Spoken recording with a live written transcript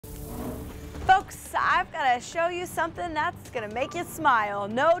folks, I've got to show you something that's going to make you smile.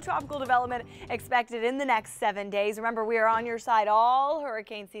 No tropical development expected in the next 7 days. Remember, we are on your side all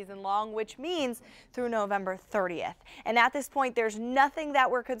hurricane season long, which means through November 30th. And at this point, there's nothing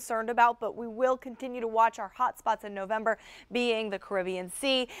that we're concerned about, but we will continue to watch our hot spots in November, being the Caribbean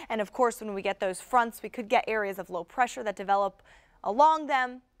Sea. And of course, when we get those fronts, we could get areas of low pressure that develop along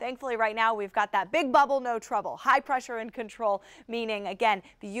them. Thankfully, right now, we've got that big bubble, no trouble. High pressure in control, meaning, again,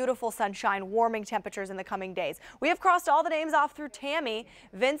 beautiful sunshine, warming temperatures in the coming days. We have crossed all the names off through Tammy.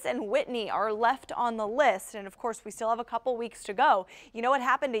 Vince and Whitney are left on the list. And, of course, we still have a couple weeks to go. You know what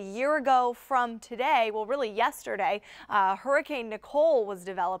happened a year ago from today? Well, really yesterday, Hurricane Nicole was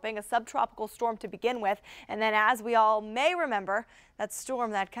developing, a subtropical storm to begin with. And then, as we all may remember, that storm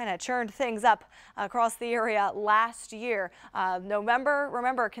that kind of churned things up across the area last year. November,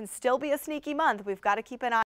 remember, can still be a sneaky month. We've got to keep an eye